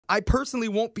I personally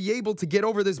won't be able to get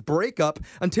over this breakup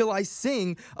until I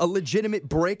sing a legitimate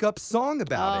breakup song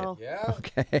about it. Yeah.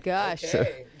 Okay. Gosh.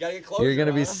 Okay. You gotta get closer. You're going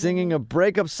to be singing a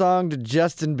breakup song to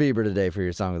Justin Bieber today for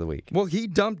your song of the week. Well, he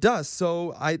dumped us,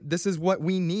 so this is what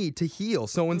we need to heal.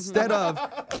 So instead of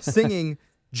singing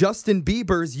Justin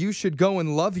Bieber's You Should Go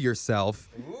and Love Yourself,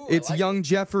 it's Young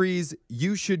Jeffrey's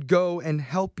You Should Go and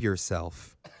Help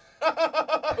Yourself.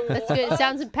 That's good. It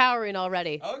sounds empowering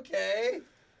already. Okay.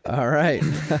 All right.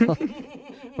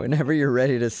 Whenever you're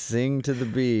ready to sing to the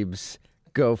Biebs,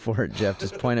 go for it, Jeff.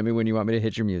 Just point at me when you want me to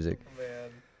hit your music. Man.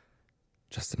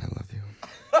 Justin, I love you.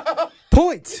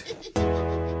 Point!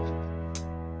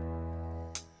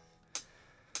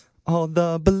 All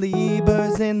the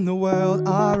believers in the world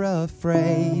are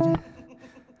afraid.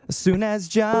 As soon as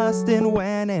Justin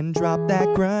went and dropped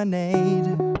that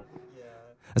grenade,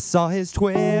 I saw his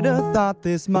Twitter, thought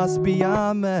this must be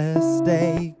a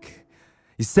mistake.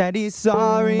 He said he's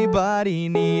sorry, but he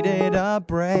needed a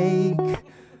break.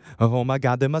 Oh my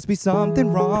God, there must be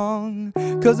something wrong,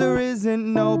 'cause there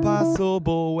isn't no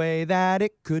possible way that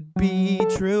it could be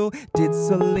true. Did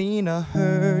Selena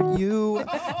hurt you?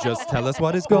 Just tell us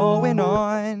what is going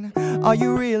on. Are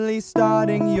you really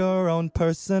starting your own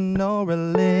personal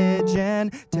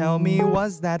religion? Tell me,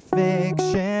 was that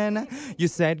fiction? You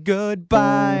said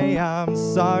goodbye, I'm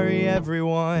sorry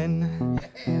everyone.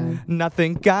 And I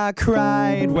think I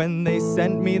cried when they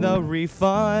sent me the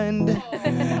refund.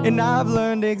 And I've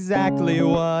learned exactly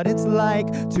what it's like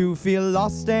to feel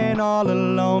lost and all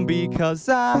alone, because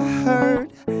I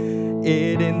heard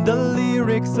it in the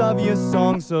lyrics of your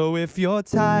song. So if you're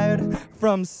tired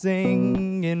from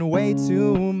singing way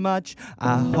too much,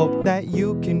 I hope that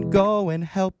you can go and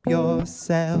help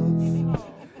yourself.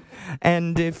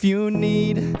 And if you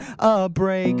need a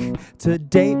break to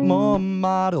date more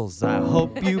models, I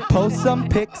hope you post some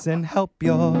pics and help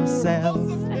yourself.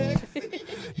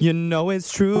 You know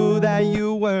it's true that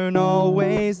you weren't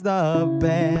always the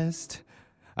best.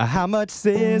 How much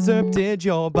scissor did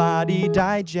your body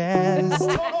digest?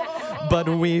 But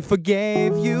we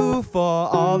forgave you for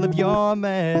all of your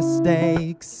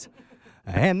mistakes.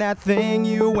 And that thing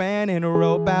you went and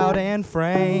wrote about Anne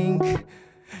Frank.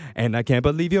 And I can't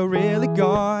believe you're really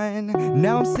gone.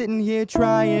 Now I'm sitting here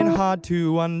trying hard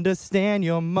to understand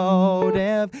your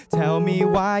motive. Tell me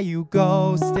why you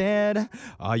ghosted.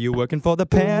 Are you working for the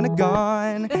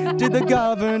Pentagon? Did the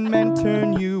government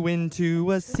turn you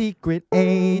into a secret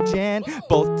agent?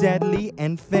 Both deadly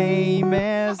and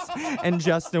famous. And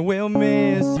Justin will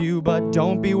miss you, but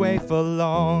don't be away for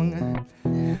long.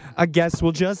 I guess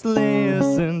we'll just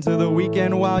listen to The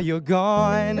Weeknd while you're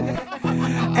gone.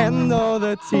 And though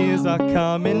the tears are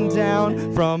coming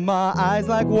down from our eyes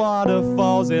like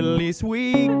waterfalls, at least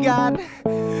we got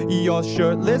your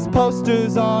shirtless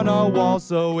posters on our wall.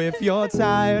 So if you're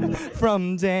tired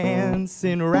from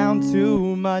dancing around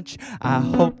too much, I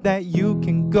hope that you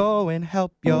can go and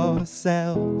help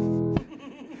yourself.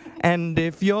 And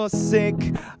if you're sick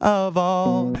of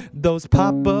all those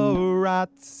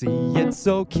paparazzi, it's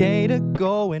okay to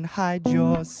go and hide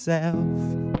yourself.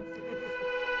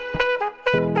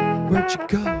 Where'd you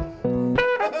go?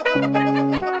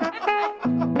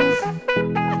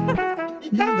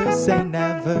 Never say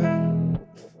never.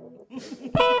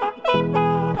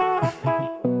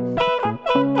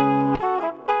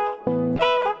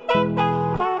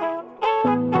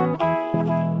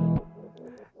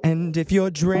 And if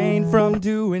you're drained from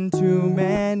doing too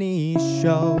many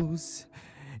shows,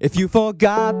 if you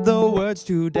forgot the words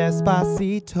to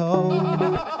Despacito,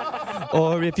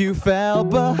 or if you fell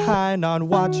behind on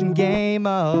watching Game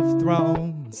of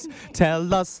Thrones,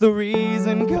 tell us the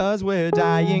reason, 'cause we're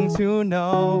dying to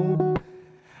know.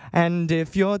 And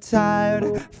if you're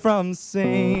tired from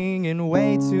singing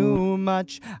way too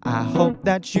much, I hope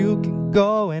that you can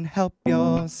go and help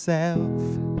yourself.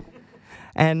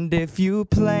 And if you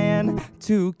plan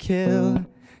to kill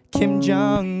Kim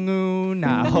Jong-un,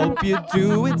 I hope you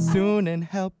do it soon and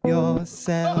help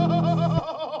yourself.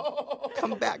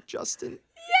 Come back, Justin.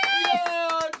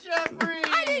 Yeah, Jeffrey.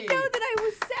 I didn't know that I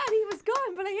was sad he was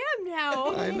gone, but I am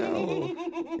now. I know.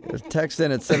 Text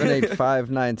in at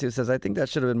 78592 says, I think that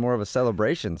should have been more of a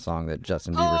celebration song that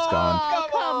Justin Bieber's gone. Oh,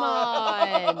 come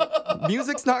on.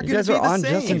 Music's not You going guys to be are the on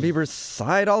same. Justin Bieber's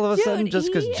side all of a Dude, sudden just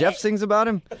because he- Jeff sings about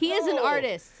him? He is an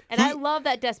artist, and I love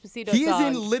that Despacito He is song.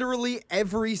 in literally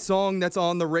every song that's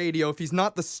on the radio. If he's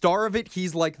not the star of it,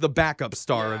 he's like the backup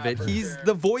star of it. He's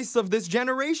the voice of this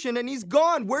generation, and he's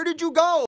gone. Where did you go?